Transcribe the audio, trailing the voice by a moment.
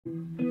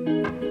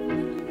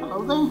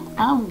Hello there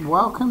and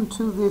welcome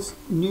to this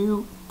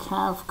new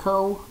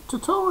CARVECO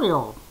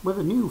tutorial with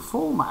a new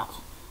format.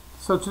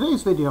 So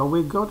today's video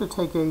we're going to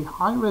take a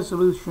high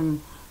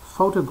resolution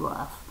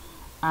photograph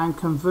and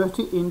convert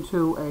it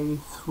into a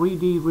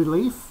 3D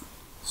relief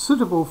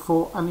suitable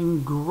for an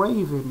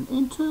engraving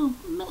into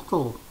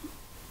metal.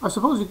 I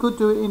suppose you could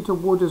do it into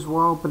wood as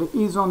well, but it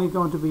is only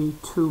going to be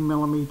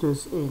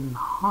 2mm in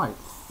height.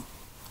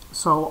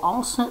 So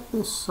I'll set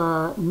this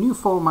new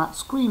format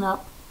screen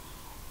up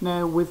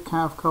now with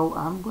CARVECO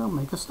and we'll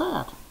make a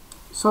start.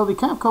 So the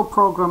CARVECO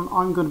program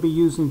I'm going to be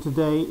using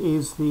today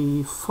is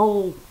the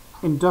full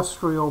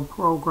industrial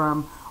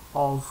program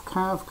of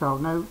CARVECO.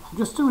 Now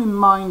just a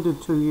reminder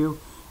to you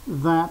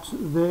that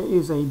there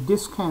is a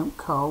discount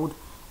code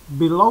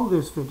below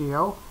this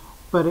video,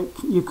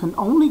 but you can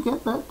only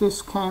get that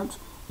discount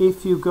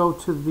if you go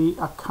to the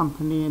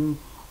accompanying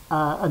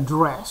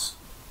address.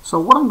 So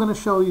what I'm going to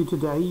show you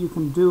today you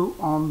can do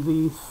on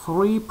the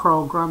three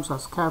programs,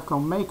 that's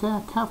CARVECO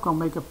Maker, CARVECO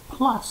Maker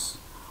Plus,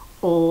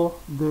 or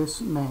this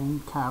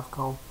main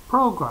CARVECO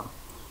program.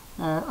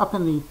 Up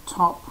in the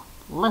top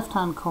left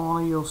hand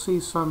corner you'll see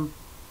some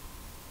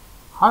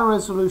high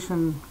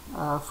resolution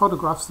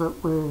photographs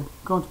that we're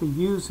going to be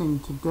using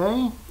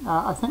today.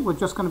 I think we're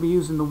just going to be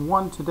using the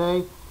one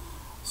today.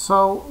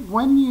 So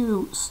when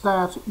you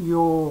start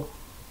your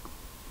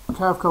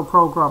CARVECO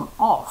program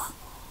off,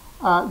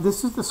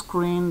 this is the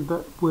screen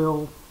that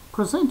will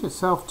present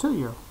itself to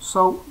you.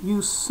 So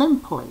you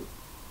simply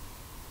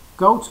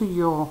go to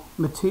your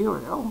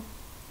material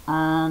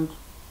and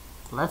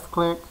left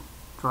click,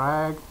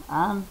 drag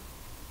and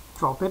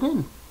drop it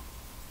in.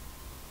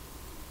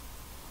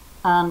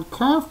 And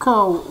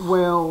CARVECO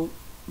will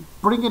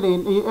bring it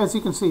in. As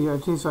you can see here,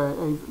 it is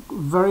a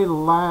very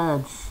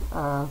large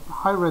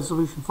high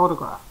resolution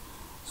photograph.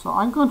 So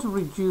I'm going to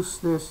reduce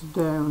this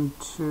down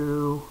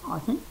to, I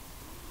think,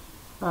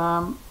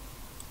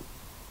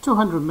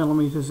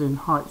 200mm in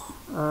height.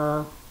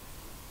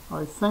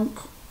 I think,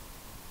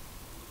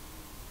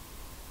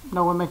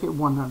 no, we'll make it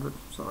 100,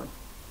 sorry.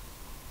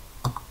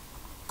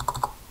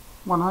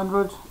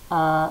 100,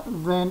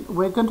 then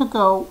we're going to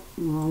go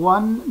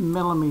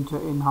 1mm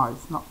in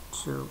height, not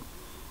 2.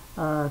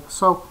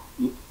 So,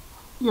 you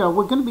know,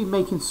 we're going to be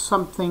making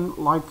something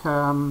like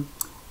an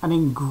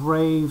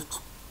engraved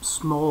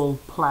small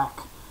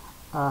plaque,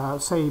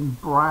 say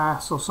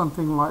brass or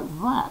something like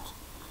that.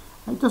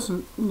 It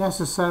doesn't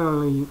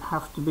necessarily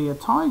have to be a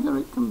tiger,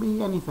 it can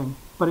be anything,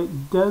 but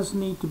it does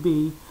need to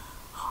be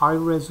high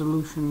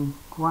resolution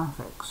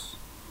graphics.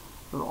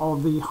 Or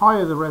the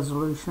higher the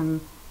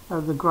resolution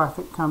the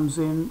graphic comes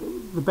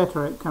in, the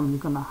better outcome you're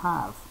going to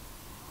have.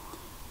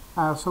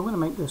 So I'm going to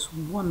make this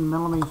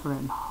 1mm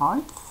in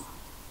height,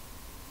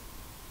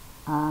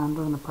 and I'm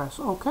going to press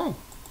OK.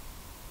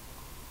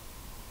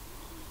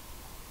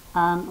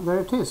 And there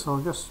it is, so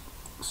I'll just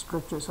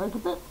stretch this out a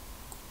bit.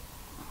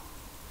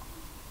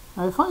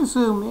 Now if I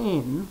zoom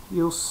in,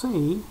 you'll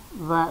see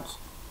that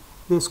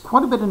there's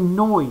quite a bit of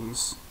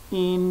noise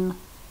in,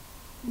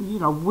 you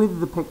know, with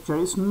the picture.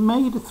 It's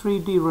made a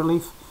 3D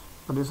relief,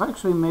 but it's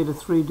actually made a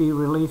 3D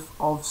relief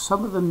of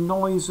some of the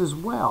noise as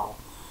well.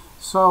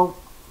 So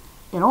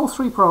in all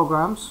three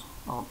programs,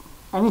 or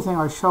anything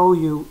I show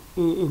you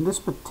in this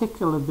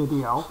particular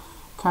video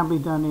can be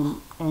done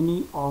in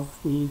any of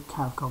the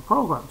CARVECO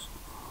programs.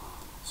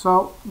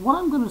 So what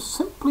I'm going to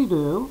simply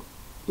do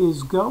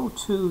is go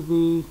to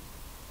the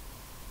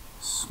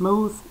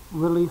Smooth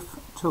Relief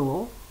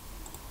tool,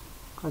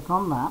 click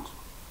on that.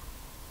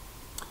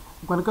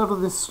 I'm going to go to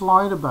this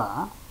slider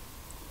bar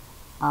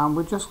and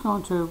we're just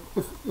going to,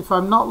 if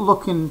I'm not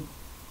looking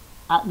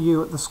at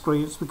you at the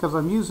screen, it's because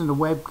I'm using a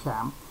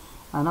webcam.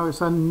 I know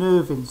it's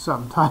unnerving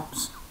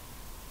sometimes.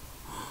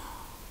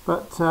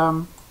 But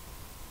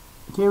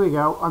here we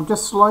go. I'm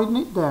just sliding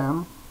it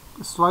down.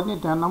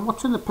 I'm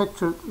watching the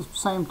picture at the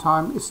same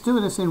time. It's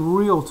doing this in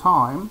real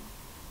time.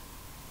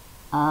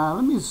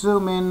 Let me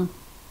zoom in.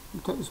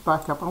 Take this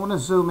back up. I want to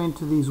zoom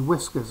into these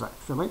whiskers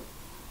actually.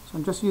 So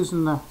I'm just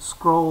using the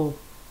scroll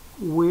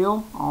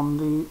wheel on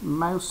the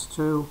mouse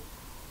to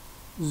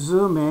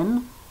zoom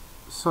in.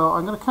 So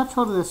I'm going to catch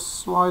hold of this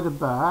slider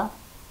bar.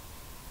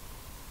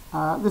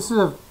 This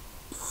is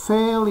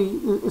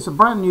it's a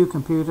brand new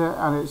computer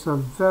and it's a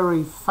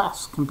very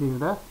fast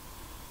computer.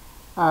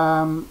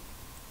 I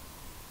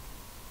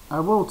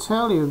will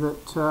tell you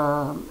that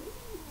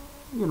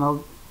you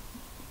know,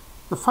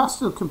 the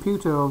faster the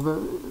computer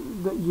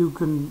that you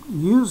can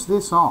use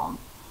this on,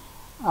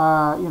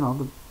 you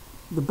know,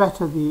 the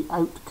better the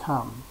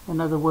outcome.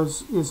 In other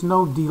words, there's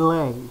no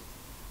delay.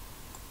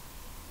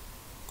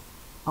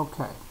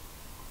 Okay,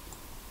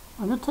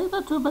 I'm going to take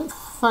that to about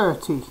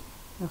 30,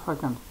 if I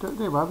can. There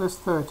you are, there's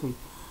 30.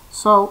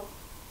 So,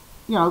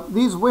 you know,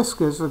 these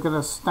whiskers are going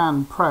to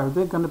stand proud.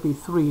 They're going to be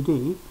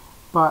 3D,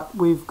 but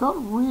we've got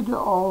rid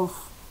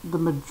of the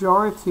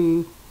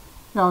majority,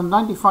 you know,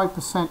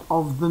 95%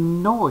 of the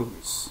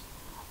noise,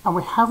 and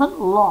we haven't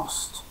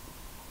lost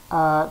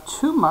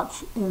too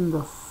much in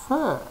the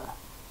fur.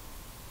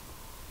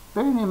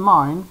 Bearing in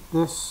mind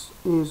this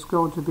is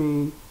going to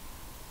be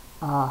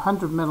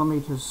 100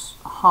 millimeters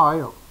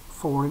high, or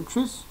 4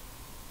 inches.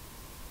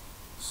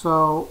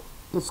 So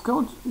it's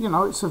going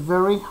to, it's a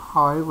very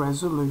high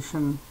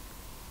resolution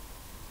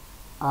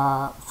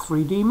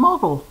 3D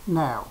model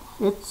now.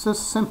 It's as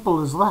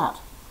simple as that.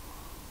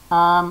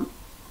 Now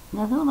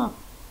if you want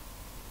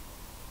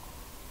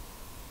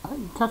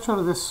to catch out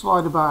of this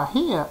slider bar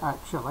here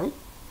actually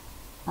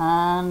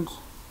and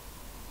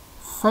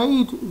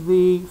fade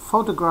the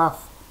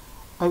photograph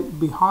out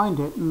behind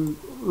it, and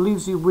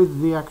leaves you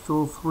with the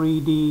actual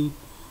 3D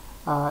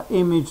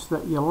image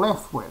that you're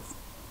left with.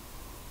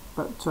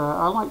 But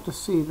I like to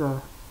see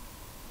so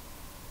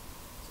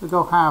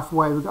go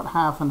halfway. We've got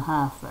half and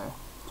half there,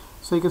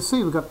 so you can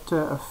see we've got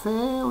a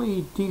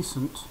fairly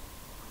decent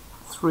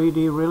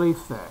 3D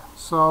relief there.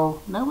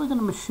 So now we're going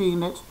to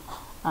machine it,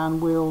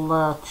 and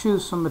we'll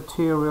choose some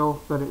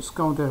material that it's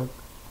going to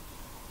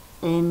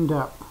end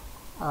up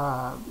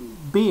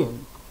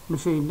being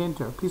machined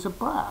into, a piece of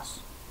brass.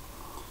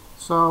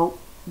 So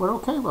we're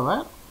okay with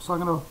that, so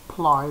I'm going to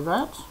apply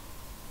that.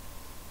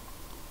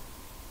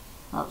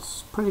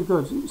 That's pretty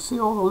good. You see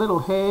all the little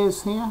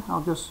hairs here?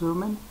 I'll just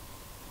zoom in.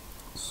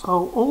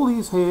 So all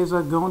these hairs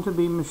are going to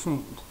be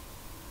machined,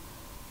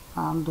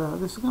 and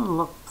this is going to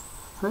look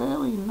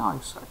fairly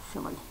nice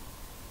actually.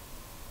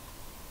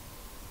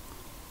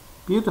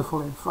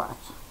 Beautiful in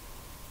fact.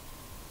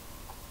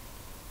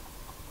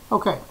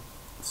 Okay,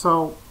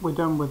 so we're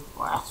done with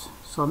that.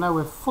 So now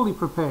we're fully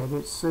prepared.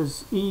 It's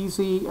as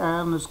easy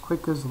and as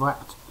quick as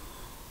that,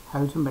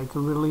 how to make a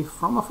relief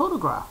from a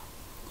photograph.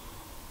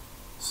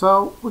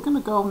 So we're going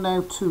to go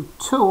now to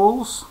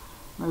tools.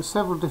 There's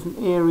several different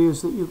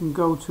areas that you can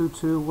go to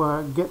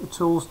get the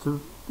tools to,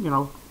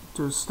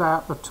 to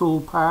start the tool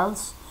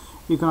paths.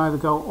 You can either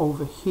go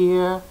over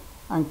here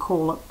and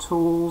call up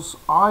tools.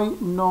 I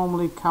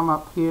normally come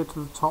up here to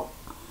the top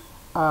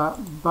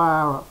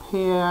bar up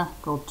here,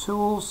 go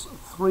tools,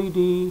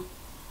 3D,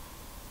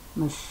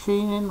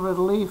 machining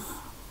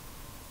relief.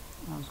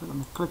 So we're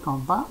going to click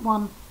on that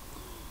one.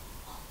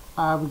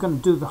 We're going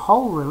to do the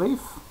whole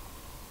relief,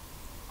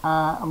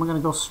 and we're going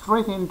to go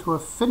straight into a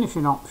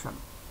finishing option,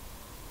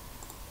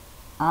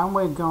 and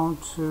we're going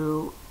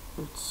to,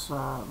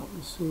 let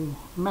me see,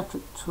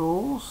 metric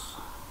tools.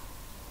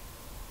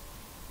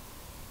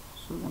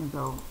 So we're going to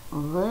go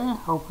there,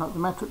 open up the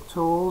metric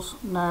tools.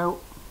 Now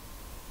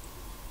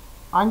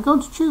I'm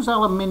going to choose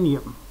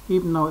aluminium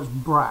even though it's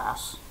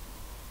brass.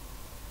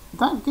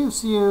 That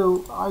gives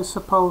you, I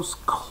suppose,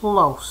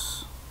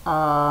 close,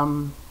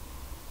 shall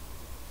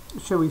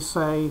we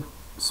say,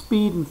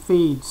 speed and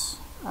feeds,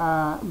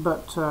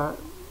 but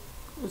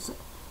it's,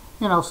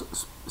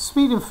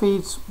 speed and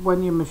feeds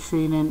when you're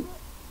machining,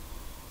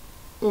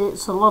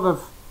 it's a lot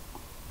of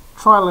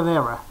trial and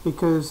error,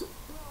 because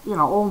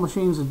all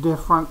machines are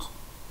different,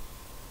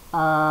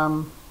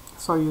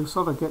 so you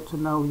sort of get to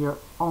know your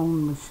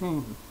own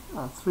machine.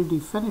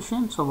 3D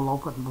finishing, so we'll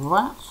open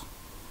that.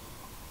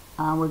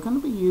 And we're going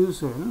to be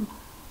using,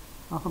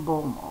 not a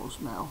ball nose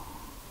now,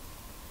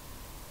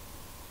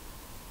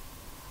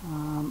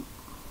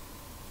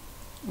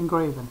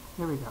 engraving.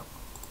 Here we go.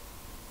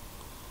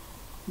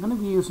 I'm going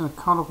to be using a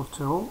conical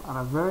tool, and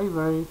a very,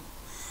 very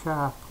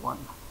sharp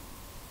one.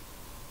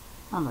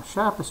 And the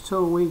sharpest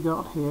tool we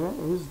got here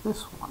is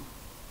this one.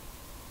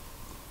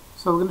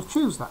 So we're going to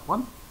choose that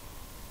one.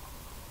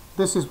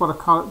 This is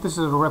what this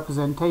is a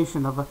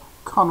representation of a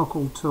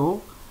conical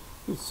tool.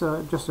 It's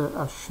just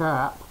a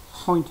sharp,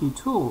 pointy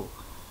tool.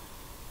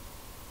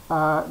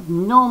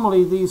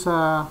 Normally these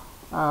are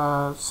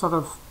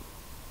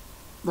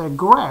they're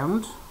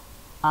ground,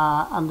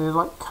 and they're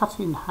like cut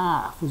in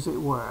half, as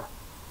it were.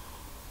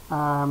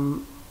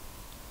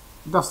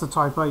 That's the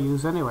type I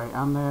use anyway,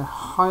 and they're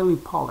highly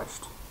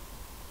polished.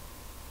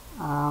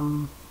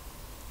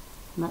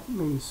 Let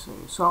me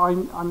see. So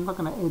I'm not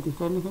going to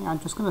edit anything. I'm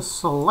just going to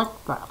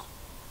select that.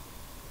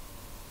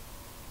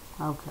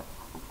 Okay.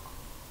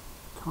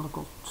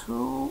 Conical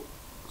tool.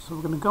 So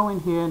we're going to go in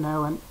here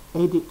now and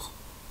edit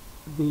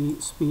the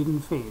speed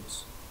and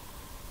feeds.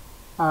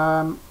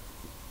 Many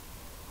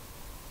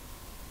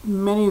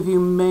of you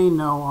may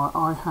know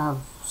I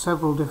have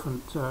several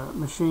different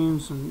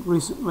machines, and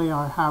recently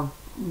I have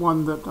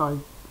one that I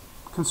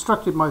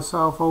constructed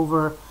myself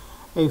over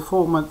a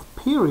 4-month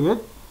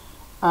period,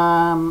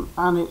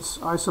 and it's,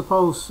 I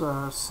suppose,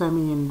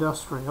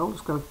 semi-industrial.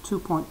 It's got a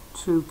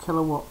 2.2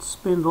 kilowatt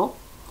spindle.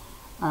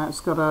 It's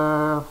got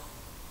a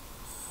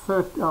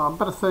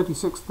about a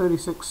 36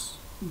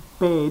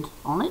 bed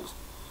on it,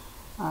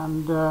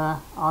 and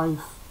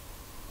I've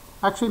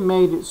actually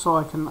made it so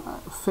I can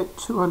fit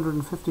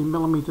 250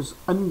 millimeters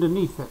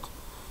underneath it,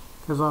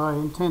 because I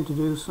intend to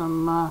do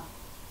some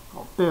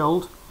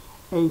build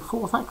a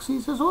 4th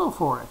axis as well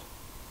for it.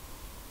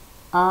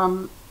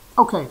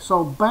 Okay,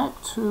 so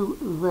back to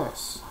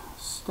this.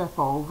 Step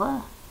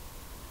over.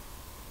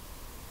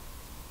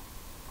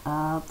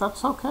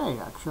 That's okay,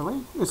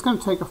 actually. It's going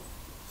to take a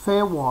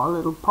fair while.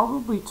 It'll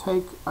probably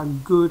take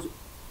to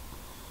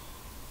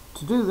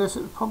do this,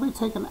 it'll probably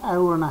take an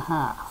hour and a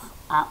half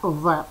out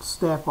of that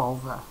step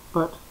over.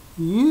 But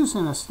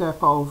using a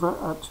step over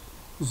at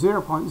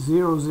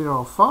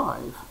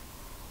 0.005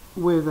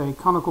 with a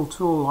conical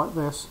tool like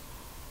this,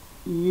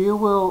 you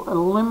will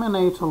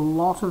eliminate a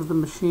lot of the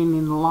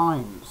machining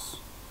lines,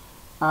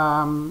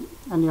 and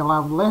you'll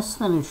have less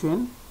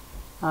finishing.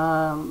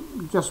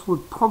 Just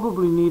would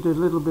probably need a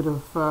little bit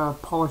of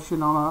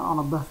polishing on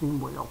a buffing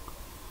wheel,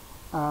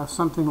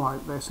 something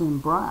like this in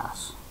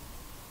brass.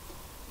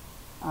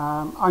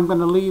 I'm going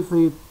to leave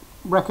the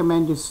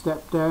recommended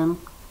step down.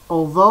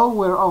 Although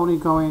we're only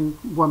going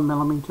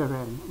 1mm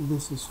in,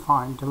 this is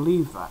fine to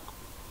leave that.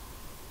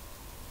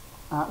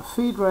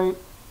 Feed rate,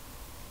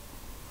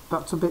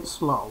 that's a bit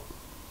slow,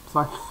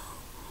 so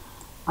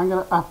I'm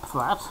going to up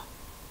that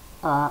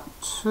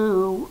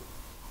to,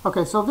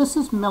 okay, so this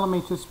is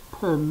millimeters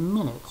per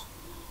minute,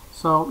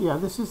 so yeah,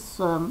 this is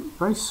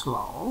very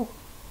slow,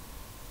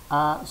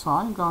 so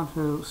I'm going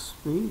to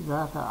speed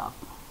that up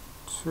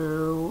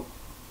to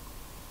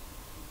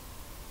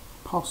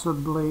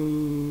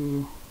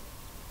possibly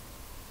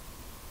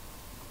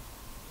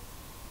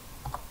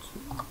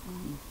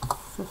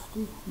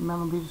 50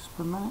 millimeters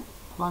per minute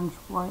plunge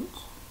rate.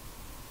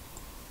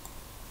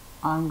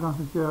 I'm going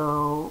to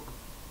go,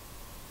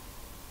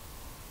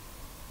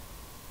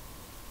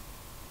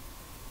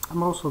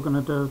 I'm also going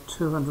to do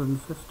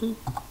 250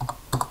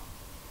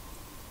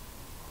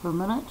 per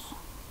minute.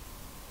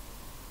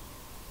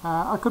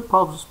 I could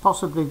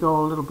possibly go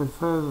a little bit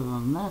further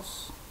than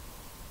this.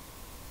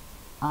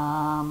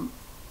 I'm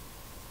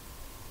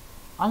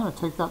going to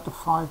take that to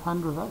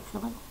 500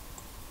 actually.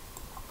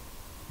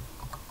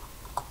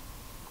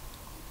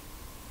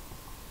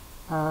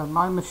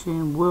 My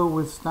machine will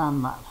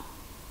withstand that.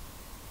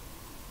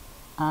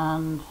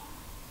 And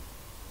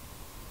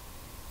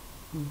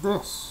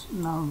this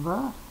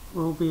number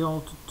will be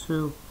altered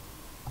to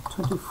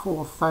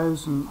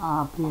 24,000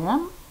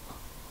 RPM.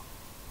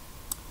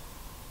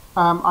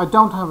 I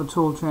don't have a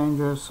tool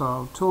changer,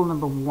 so tool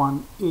number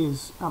 1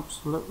 is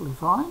absolutely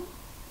fine.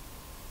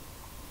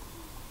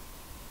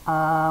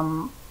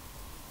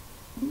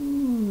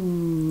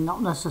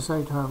 Not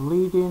necessary to have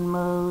lead-in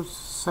moves.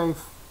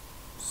 Safe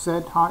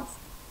Z height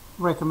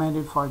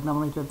recommended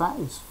 5mm. That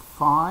is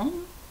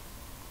fine.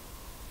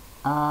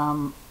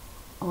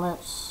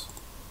 Let's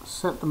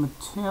set the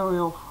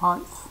material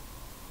height.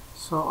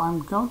 So I'm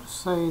going to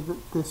say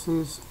that this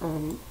is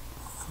a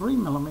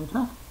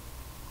 3mm.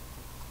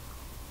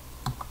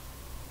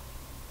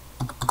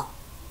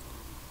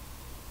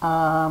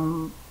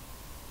 I'm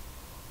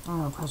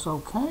going to press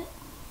OK.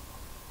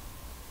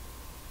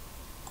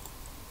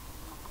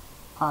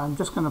 I'm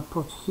just going to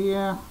put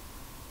here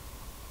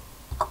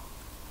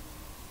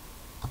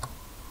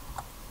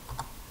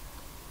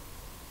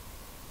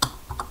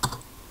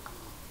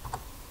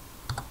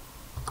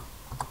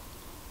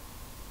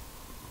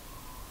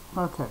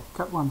okay,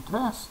 cut one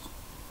test,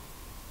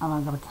 and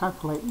I'm going to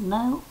calculate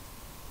now.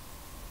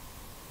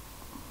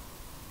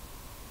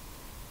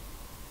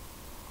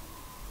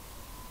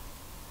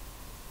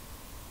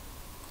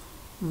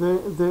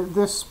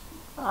 This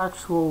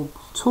actual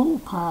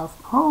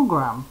toolpath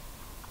program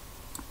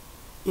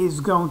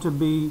is going to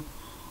be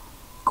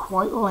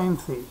quite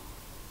lengthy,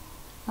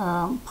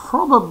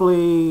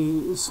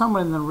 probably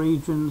somewhere in the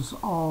regions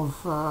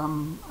of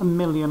 1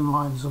 million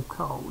lines of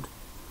code.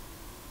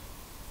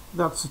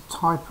 That's a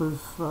type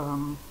of,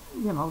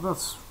 you know,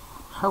 that's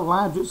how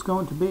large it's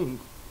going to be,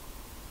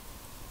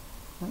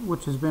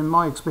 which has been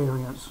my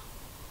experience.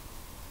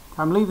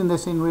 I'm leaving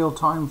this in real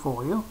time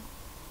for you.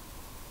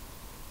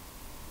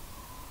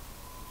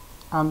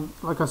 And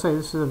like I say,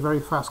 this is a very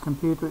fast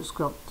computer. It's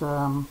got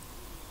an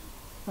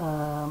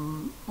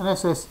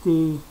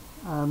SSD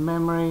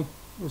memory.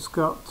 It's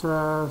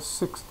got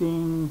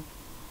 16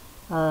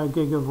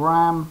 gig of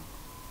RAM,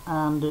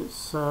 and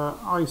it's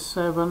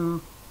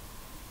i7.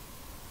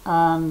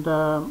 And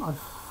I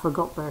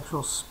forgot the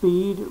actual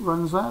speed it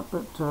runs at,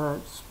 but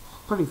it's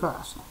pretty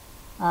fast.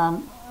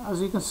 And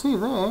as you can see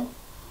there,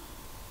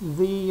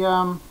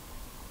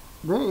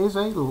 there is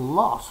a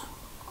lot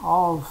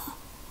of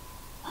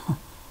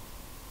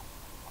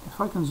if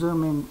I can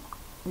zoom in,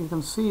 you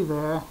can see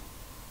there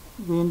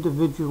the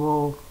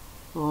individual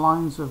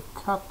lines of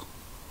cut.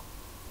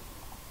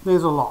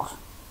 There's a lot.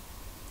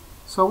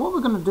 So what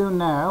we're going to do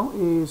now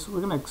is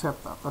we're going to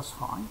accept that, that's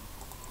fine.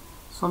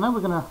 So now we're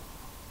going to,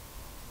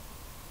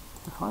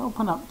 if I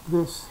open up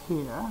this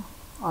here,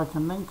 I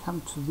can then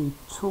come to the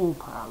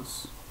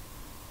toolpaths,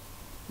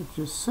 which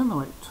is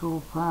simulate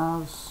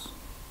toolpaths,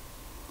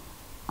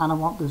 and I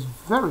want this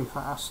very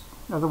fast,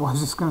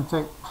 otherwise it's going to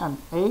take an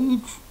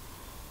age.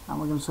 And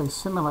we're going to say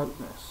simulate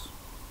this.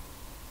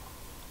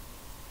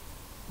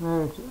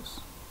 There it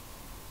is.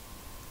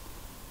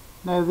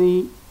 Now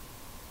the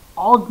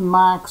odd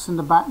marks in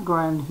the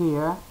background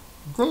here,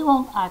 they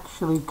won't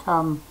actually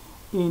come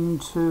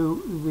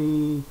into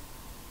the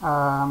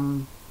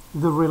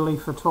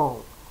relief at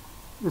all.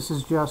 This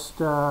is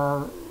just,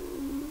 I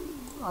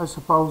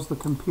suppose, the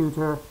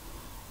computer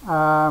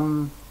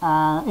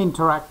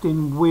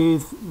interacting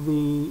with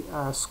the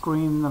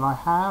screen that I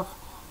have.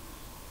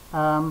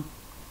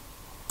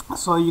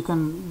 So you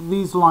can,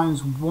 these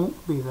lines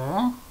won't be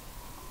there,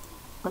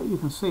 but you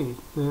can see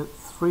the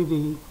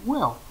 3D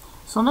wheel.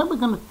 So now we're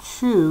going to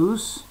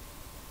choose,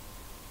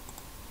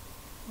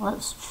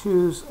 let's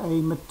choose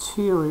a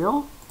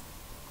material.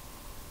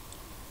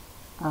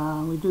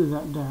 We do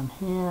that down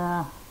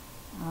here.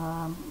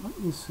 Let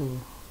me see.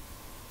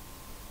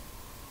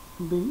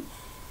 Beach.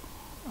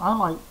 I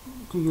like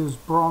to use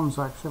bronze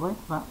actually.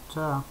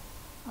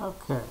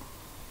 Okay.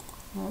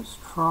 Let's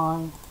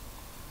try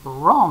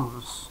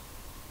bronze,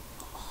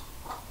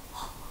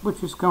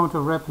 which is going to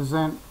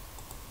represent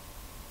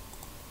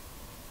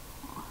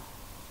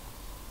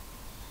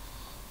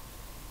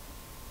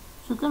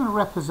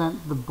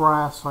the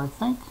brass, I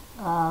think.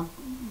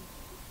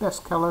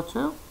 Best color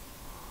too.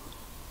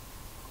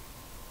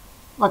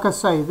 Like I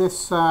say,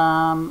 this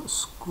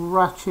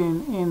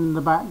scratching in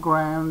the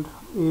background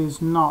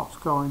is not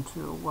going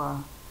to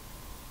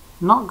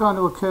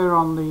occur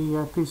on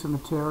the piece of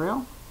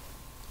material.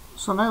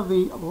 So now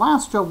the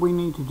last job we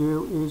need to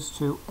do is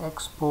to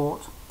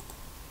export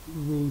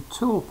the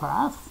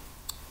toolpath.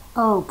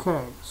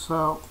 Okay,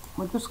 so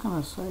we're just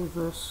going to save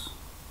this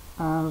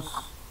as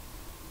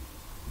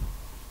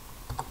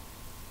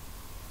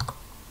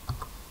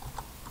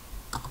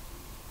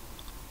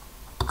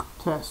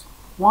test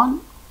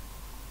 1.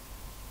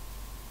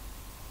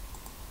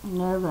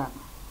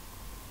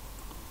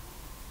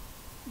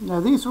 Now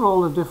these are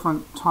all the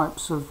different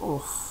types of or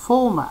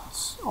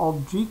formats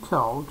of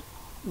G-code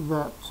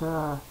that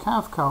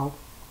CARVECO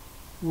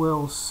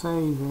will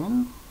save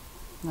in.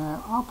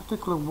 Now our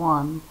particular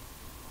one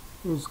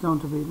is going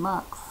to be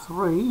Mach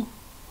 3,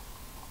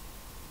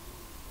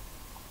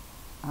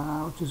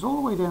 which is all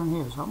the way down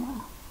here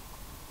somewhere.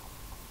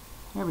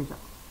 Here we go.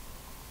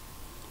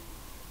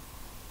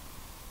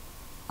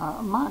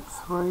 Mach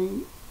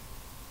 3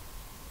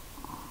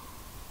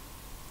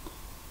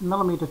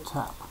 millimeter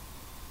tap.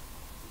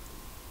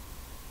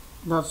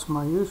 That's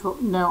my usual.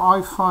 Now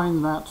I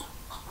find that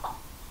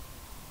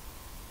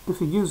if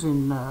you're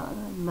using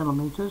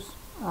millimeters,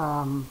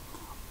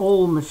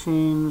 all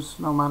machines,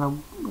 no matter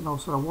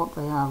sort of what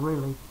they are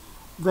really,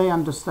 they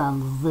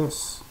understand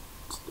this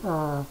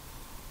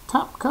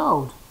tap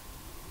code.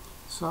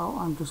 So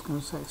I'm just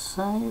going to say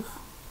save,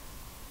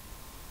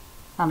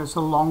 and it's a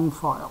long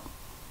file.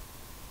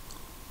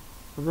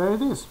 So there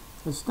it is.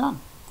 It's done.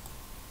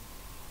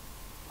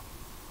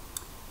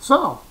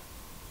 So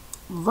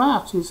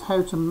that is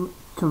how to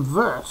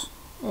convert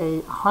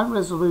a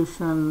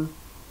high-resolution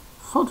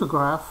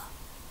photograph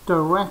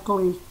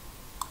directly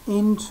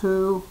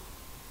into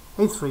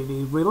a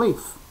 3D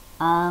relief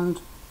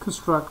and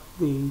construct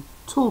the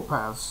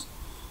toolpaths.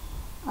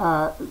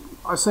 I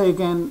say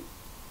again,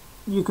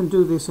 you can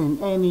do this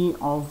in any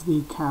of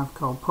the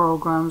CARVECO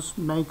programs,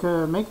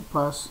 Maker, Maker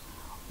Plus,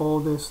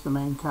 or the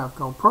main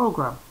CARVECO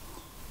program.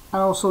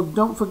 And also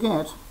don't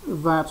forget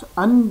that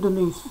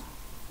underneath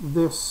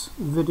this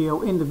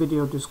video, in the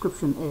video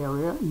description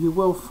area, you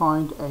will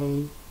find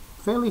a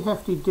fairly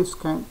hefty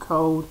discount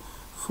code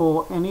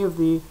for any of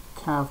the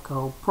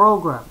CARVECO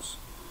programs.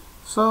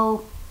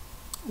 So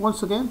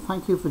once again,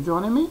 thank you for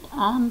joining me,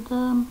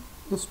 and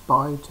it's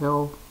bye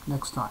till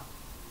next time.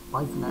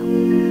 Bye for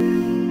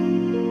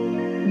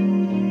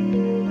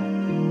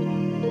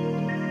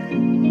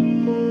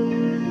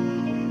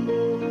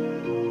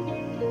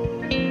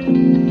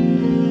now.